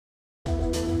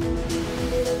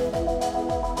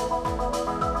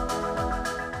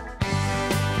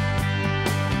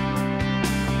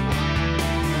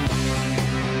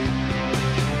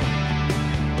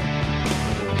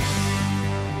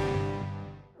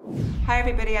Hi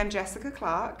everybody, I'm Jessica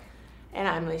Clark. And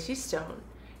I'm Lacey Stone.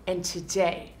 And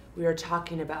today we are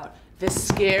talking about the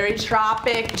scary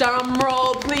topic, drum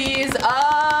roll please,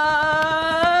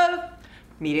 of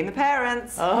Meeting the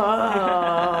parents.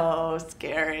 Oh,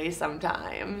 scary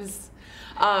sometimes.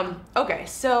 Okay,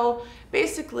 so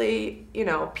basically, you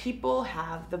know, people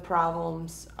have the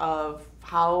problems of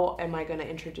how am I going to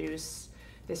introduce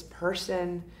this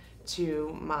person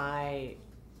to my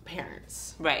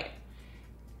parents? Right.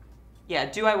 Yeah,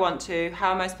 do I want to?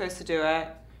 How am I supposed to do it?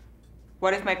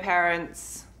 What if my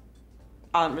parents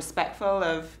aren't respectful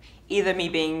of either me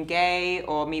being gay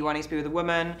or me wanting to be with a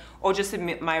woman or just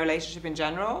my relationship in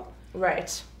general?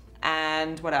 Right.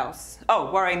 And what else?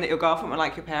 Oh, worrying that your girlfriend would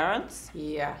like your parents?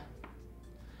 Yeah.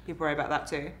 People worry about that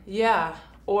too. Yeah.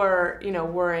 Or, you know,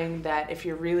 worrying that if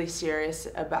you're really serious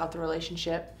about the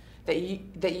relationship, that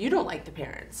you don't like the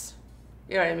parents.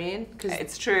 You know what I mean? Cause,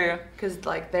 it's true. Because,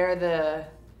 like, they're the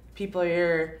people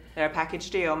you're... They're a package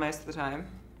deal most of the time.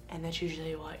 And that's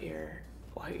usually what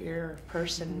your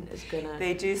person is gonna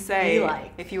They do say, be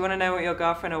like. If you want to know what your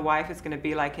girlfriend or wife is going to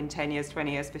be like in 10 years,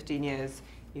 20 years, 15 years,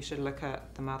 you should look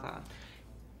at the mother.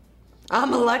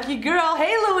 I'm a lucky girl.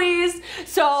 Hey, Louise.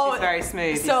 So she's very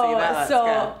smooth. So you see that?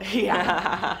 so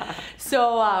yeah.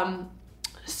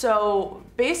 So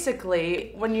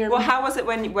basically, when you're... Well, how was it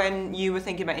when you were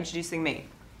thinking about introducing me?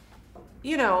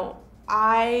 You know,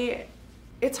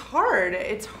 it's hard.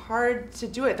 It's hard to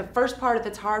do it. The first part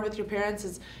that's hard with your parents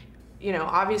is, you know,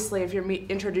 obviously if you're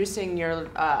introducing your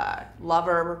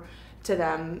lover to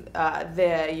them,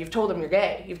 you've told them you're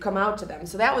gay. You've come out to them.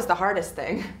 So that was the hardest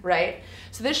thing, right?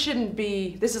 So this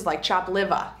is like chopped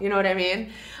liver, you know what I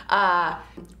mean?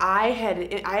 I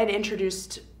had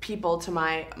introduced people to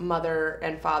my mother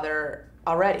and father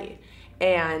already,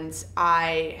 and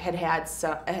I had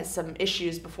some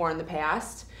issues before in the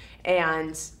past,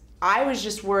 and I was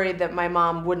just worried that my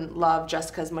mom wouldn't love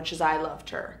Jessica as much as I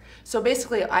loved her. So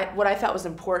basically, what I thought was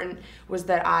important was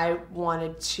that I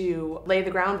wanted to lay the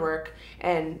groundwork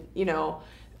and, you know,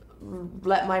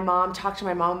 let my mom talk to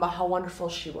my mom about how wonderful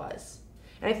she was.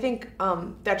 And I think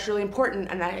that's really important,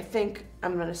 and I think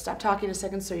I'm going to stop talking a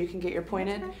second so you can get your point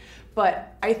in.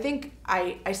 But I think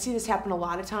I see this happen a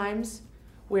lot of times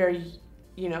where,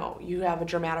 you know, you have a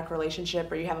dramatic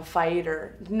relationship or you have a fight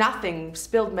or nothing,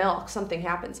 spilled milk, something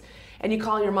happens, and you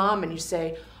call your mom and you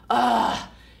say, ugh,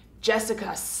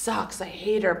 Jessica sucks, I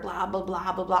hate her, blah, blah,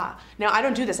 blah, blah, blah. Now, I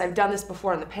don't do this, I've done this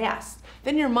before in the past.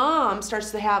 Then your mom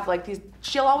starts to have like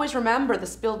she'll always remember the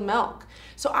spilled milk.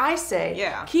 So I say,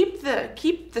 yeah, keep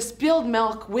the spilled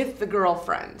milk with the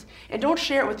girlfriend and don't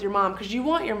share it with your mom, because you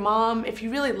want your mom, if you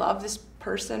really love this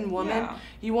woman, yeah,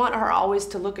 you want her always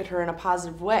to look at her in a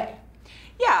positive way.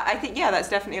 Yeah, I think, yeah, that's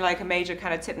definitely like a major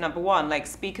kind of tip number one. Like,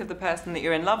 speak of the person that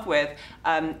you're in love with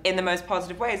in the most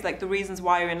positive ways, like the reasons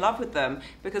why you're in love with them.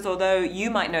 Because although you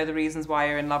might know the reasons why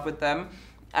you're in love with them,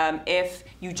 if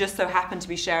you just so happen to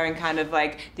be sharing kind of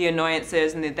like the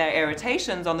annoyances and their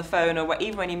irritations on the phone, or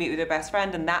even when you meet with your best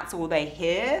friend and that's all they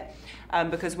hear,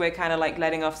 because we're kind of like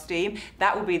letting off steam,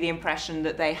 that will be the impression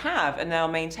that they have and they'll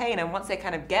maintain. And once they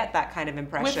kind of get that kind of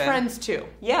impression... With friends too.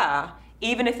 Yeah.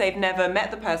 Even if they've never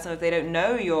met the person, if they don't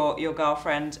know your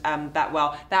girlfriend that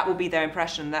well, that will be their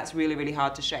impression. That's really, really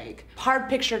hard to shake. Hard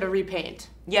picture to repaint.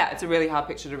 Yeah, it's a really hard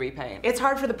picture to repaint. It's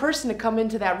hard for the person to come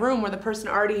into that room where the person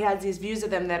already has these views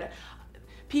of them that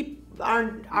people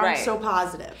aren't right, so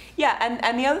positive. Yeah,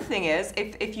 and the other thing is,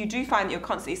 if you do find that you're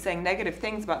constantly saying negative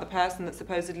things about the person that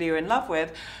supposedly you're in love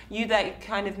with,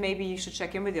 maybe you should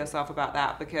check in with yourself about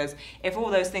that, because if all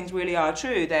those things really are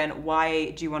true, then why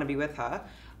do you want to be with her?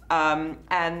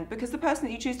 And because the person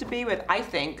that you choose to be with, I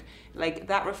think, like,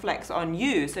 that reflects on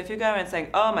you. So if you're going and saying,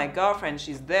 oh, my girlfriend,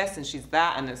 she's this and she's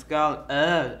that, and this girl,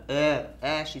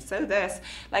 she's so this,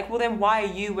 like, well, then why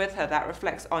are you with her? That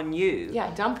reflects on you.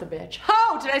 Yeah, dump the bitch.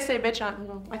 Oh, did I say bitch?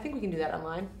 I think we can do that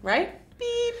online, right?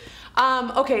 Beep.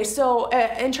 Okay, so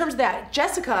in terms of that,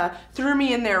 Jessica threw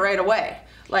me in there right away.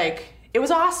 Like, it was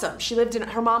awesome.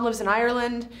 Her mom lives in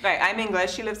Ireland. Right, I'm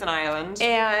English, she lives in Ireland.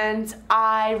 And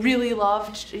I really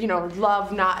loved,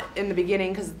 love not in the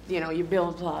beginning, because, you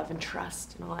build love and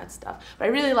trust and all that stuff. But I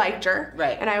really liked her.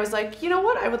 Right. And I was like, you know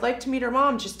what? I would like to meet her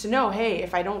mom just to know, hey,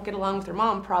 if I don't get along with her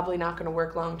mom, probably not going to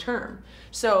work long term.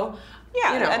 So,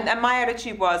 yeah, and my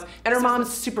attitude was... And her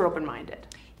mom's super open-minded.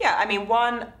 Yeah, I mean,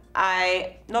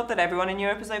 not that everyone in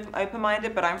Europe is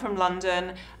open-minded, but I'm from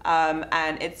London,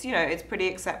 and it's pretty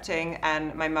accepting,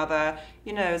 and my mother,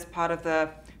 is part of the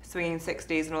swinging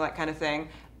 60s and all that kind of thing.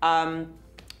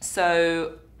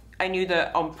 So I knew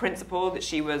that on principle that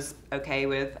she was okay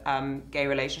with gay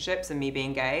relationships and me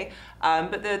being gay.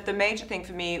 But the major thing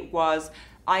for me was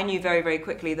I knew very, very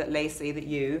quickly that Lacey, that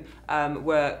you,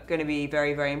 were going to be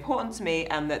very, very important to me,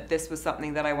 and that this was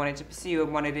something that I wanted to pursue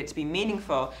and wanted it to be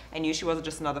meaningful. I knew she wasn't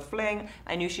just another fling.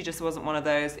 I knew she just wasn't one of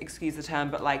those, excuse the term,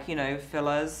 but like, you know,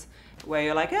 fillers, where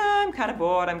you're like, oh, I'm kind of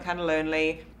bored, I'm kind of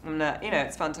lonely, you know,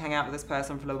 it's fun to hang out with this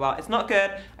person for a little while. It's not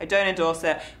good, I don't endorse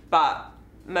it, but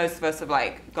most of us have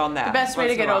like gone there. The best way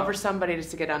to get over somebody is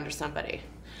to get under somebody.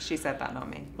 She said that, not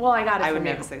me. Well, I got it. I from would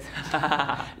you. never say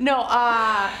that. No,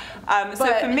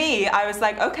 so for me, I was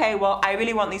like, okay, well, I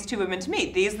really want these two women to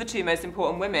meet. These are the two most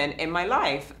important women in my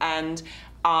life, and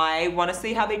I want to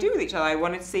see how they do with each other. I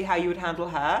wanted to see how you would handle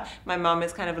her. My mum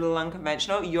is kind of a little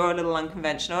unconventional. You're a little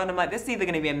unconventional, and I'm like, this is either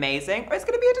going to be amazing or it's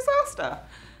going to be a disaster.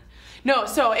 No,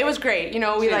 so it was great. You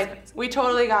know, we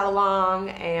totally got along,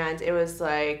 and it was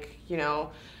like, you know,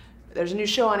 there's a new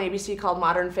show on ABC called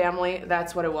Modern Family.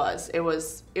 That's what it was. It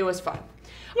was fun.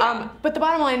 Yeah. But the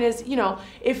bottom line is, you know,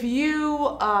 if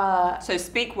you so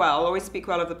speak well, always speak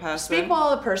well of the person. Speak well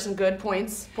of the person. Good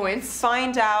points.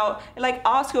 Find out, like,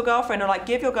 ask your girlfriend, or like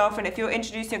give your girlfriend, if you're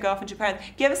introducing your girlfriend to your parents,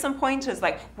 give us some pointers.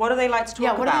 Like, what do they like to talk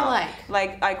about? Yeah, what do they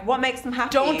like? Like what makes them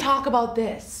happy? Don't talk about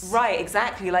this. Right,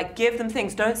 exactly. Like, give them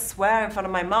things. Don't swear in front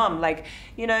of my mum. Like,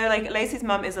 you know, like Lacey's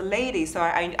mum is a lady, so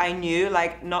I knew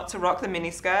like not to rock the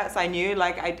mini skirts. I knew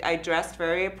like I dressed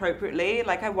very appropriately.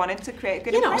 Like I wanted to create a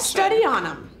good impression. Study on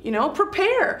them. You know,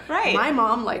 prepare. Right. My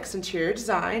mom likes interior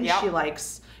design. Yep. She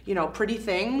likes, you know, pretty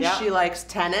things. Yep. She likes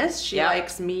tennis. She Yep.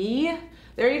 likes me.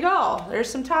 There you go. There's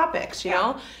some topics, you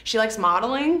know. She likes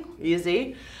modeling.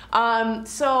 Easy.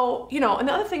 So, you know, and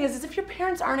the other thing is if your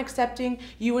parents aren't accepting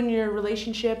you in your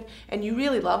relationship and you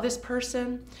really love this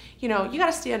person, you know, you got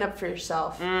to stand up for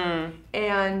yourself.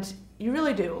 And you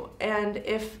really do. And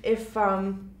if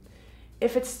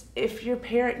your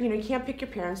parent, you know, you can't pick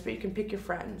your parents, but you can pick your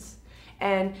friends.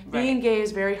 And being gay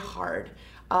is very hard.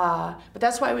 But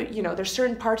that's why you know, there's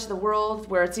certain parts of the world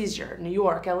where it's easier. New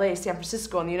York, LA, San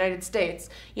Francisco, in the United States,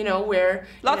 you know, where...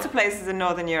 Lots of places in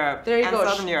Northern Europe. There you and go.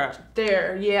 Southern Europe.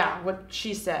 There, yeah, what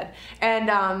she said. And,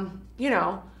 you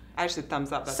know... Actually,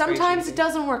 thumbs up. That's sometimes it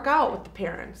doesn't work out with the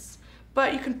parents.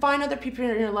 But you can find other people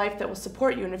in your life that will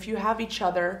support you. And if you have each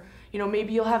other... You know,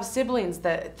 maybe you'll have siblings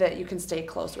that you can stay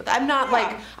close with. I'm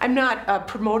not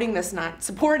promoting this, not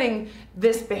supporting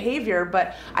this behavior,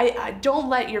 but I don't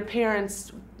let your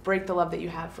parents break the love that you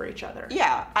have for each other.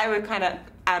 Yeah, I would kind of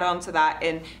add on to that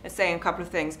in saying a couple of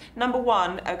things. Number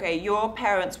one, okay, your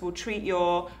parents will treat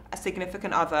your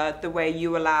significant other the way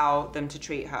you allow them to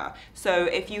treat her. So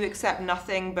if you accept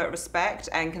nothing but respect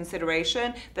and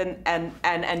consideration, then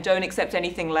and don't accept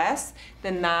anything less,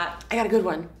 then that... I got a good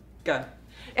one. Go.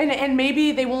 And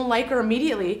maybe they won't like her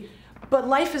immediately, but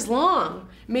life is long.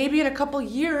 Maybe in a couple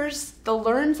years they'll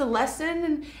learn the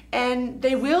lesson and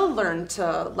they will learn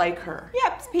to like her.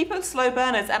 Yeah, people are slow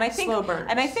burners, and I think slow burners.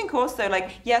 And I think also,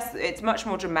 like, yes, it's much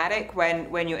more dramatic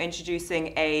when you're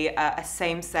introducing a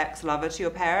same-sex lover to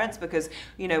your parents, because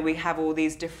you know we have all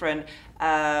these different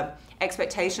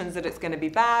expectations that it's going to be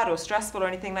bad or stressful or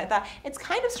anything like that. It's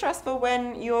kind of stressful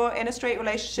when you're in a straight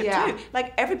relationship too.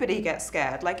 Like everybody gets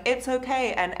scared. Like it's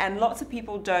okay, and lots of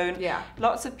people don't. Yeah.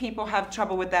 Lots of people have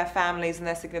trouble with their families and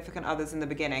their significant others in the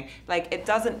beginning. Like it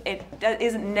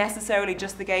isn't necessarily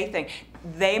just the gay thing.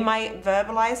 They might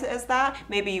verbalize it as that.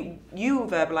 Maybe you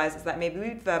verbalize it as that. Maybe we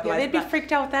verbalize. Yeah, they'd be that.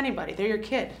 freaked out with anybody. They're your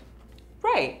kid.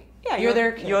 Right. Yeah. You're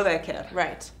their kid. You're their kid.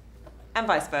 Right. And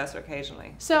vice versa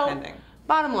occasionally. So. Depending.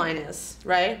 Bottom line is,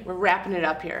 right? We're wrapping it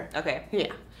up here. Okay.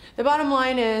 Yeah. The bottom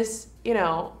line is, you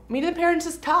know, meeting the parents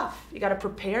is tough. You got to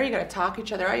prepare. You got to talk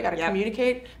each other out. You got to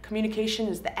communicate. Communication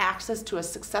is the access to a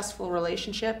successful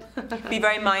relationship. Be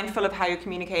very mindful of how you're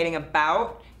communicating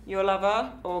about your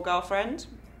lover or girlfriend.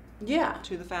 Yeah.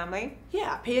 To the family.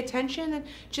 Yeah. Pay attention and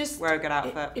just wear a good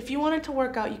outfit. If you want it to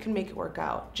work out, you can make it work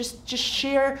out. Just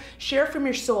share from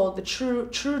your soul the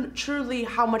truly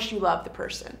how much you love the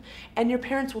person, and your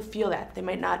parents will feel that. They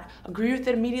might not agree with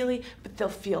it immediately, but they'll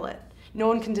feel it. No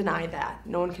one can deny that.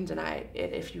 No one can deny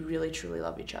it if you really truly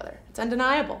love each other. It's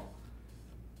undeniable.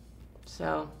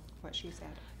 So. What she said.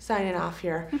 Signing off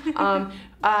here.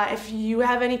 If you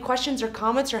have any questions or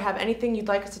comments or have anything you'd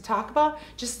like us to talk about,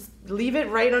 just leave it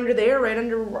right under there, right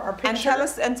under our picture.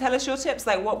 And tell us your tips,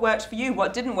 like what worked for you,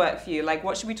 what didn't work for you, like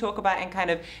what should we talk about in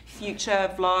kind of future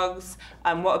vlogs,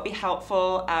 what would be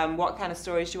helpful, what kind of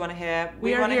stories do you want to hear?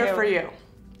 We are here for you,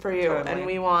 Totally. And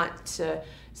we want to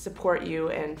support you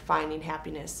in finding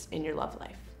happiness in your love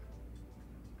life.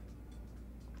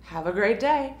 Have a great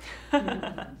day.